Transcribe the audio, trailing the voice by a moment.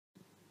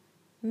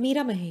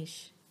Mira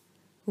Mahesh,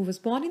 who was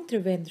born in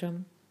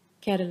Trivandrum,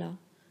 Kerala,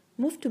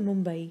 moved to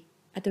Mumbai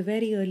at a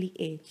very early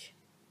age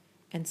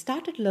and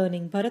started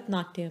learning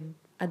Bharatnatyam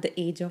at the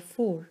age of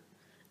 4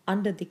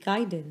 under the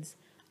guidance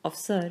of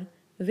Sir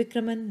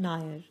Vikraman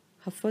Nair,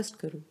 her first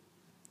guru.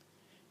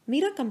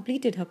 Mira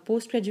completed her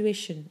post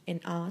graduation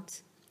in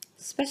arts,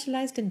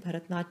 specialized in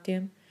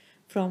Bharatnatyam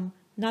from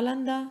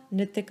Nalanda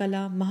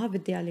Nrityakala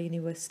Mahavidyalaya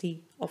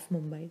University of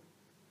Mumbai.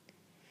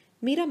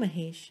 Mira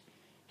Mahesh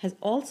has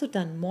also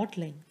done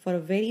modeling for a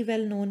very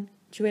well known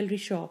jewelry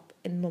shop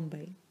in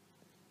Mumbai.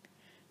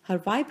 Her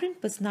vibrant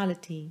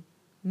personality,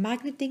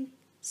 magnetic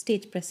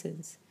stage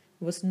presence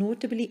was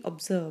notably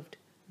observed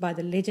by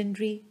the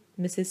legendary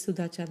Mrs.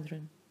 Sudha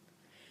Chandran,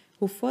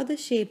 who further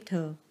shaped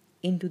her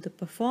into the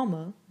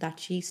performer that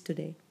she is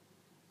today.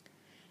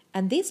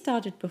 And they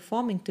started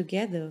performing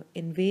together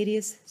in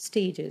various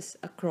stages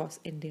across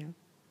India.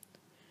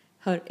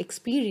 Her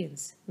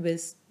experience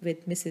with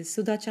Mrs.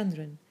 Sudha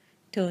Chandran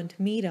turned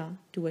Meera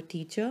to a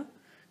teacher,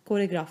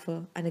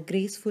 choreographer, and a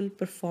graceful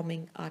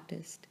performing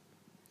artist.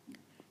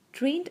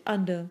 Trained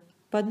under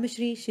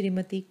Padmashri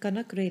Shrimati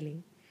Kanak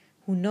Rele,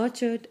 who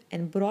nurtured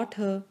and brought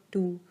her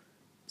to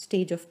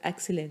stage of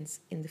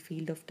excellence in the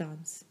field of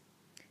dance,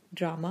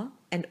 drama,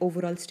 and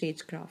overall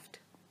stagecraft.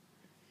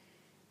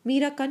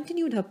 Meera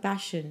continued her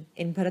passion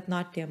in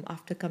Bharatnatyam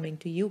after coming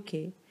to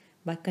UK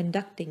by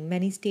conducting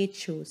many stage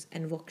shows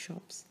and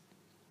workshops.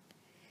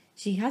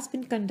 She has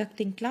been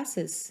conducting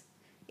classes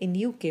in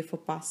UK for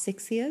past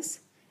 6 years,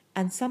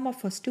 and some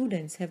of her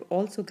students have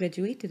also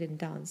graduated in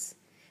dance,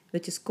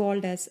 which is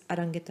called as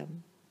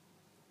Arangetam.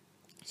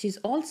 She is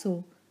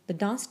also the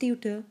dance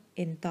tutor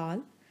in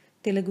TAL,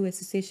 Telugu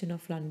Association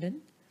of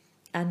London,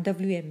 and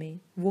WMA,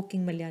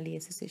 Working Malayali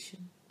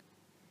Association.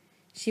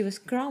 She was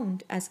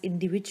crowned as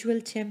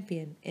individual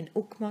champion in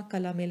Ukma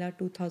Kalamela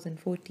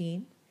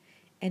 2014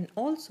 and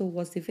also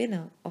was the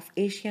winner of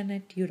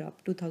Asianet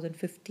Europe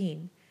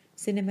 2015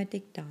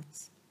 Cinematic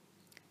Dance.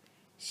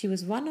 She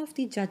was one of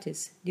the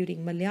judges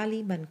during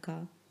Malayali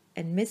Manka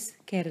and Miss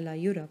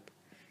Kerala Europe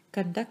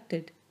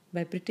conducted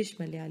by British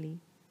Malayali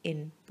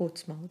in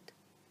Portsmouth.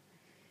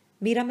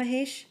 Mira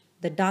Mahesh,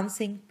 the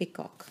Dancing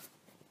Peacock.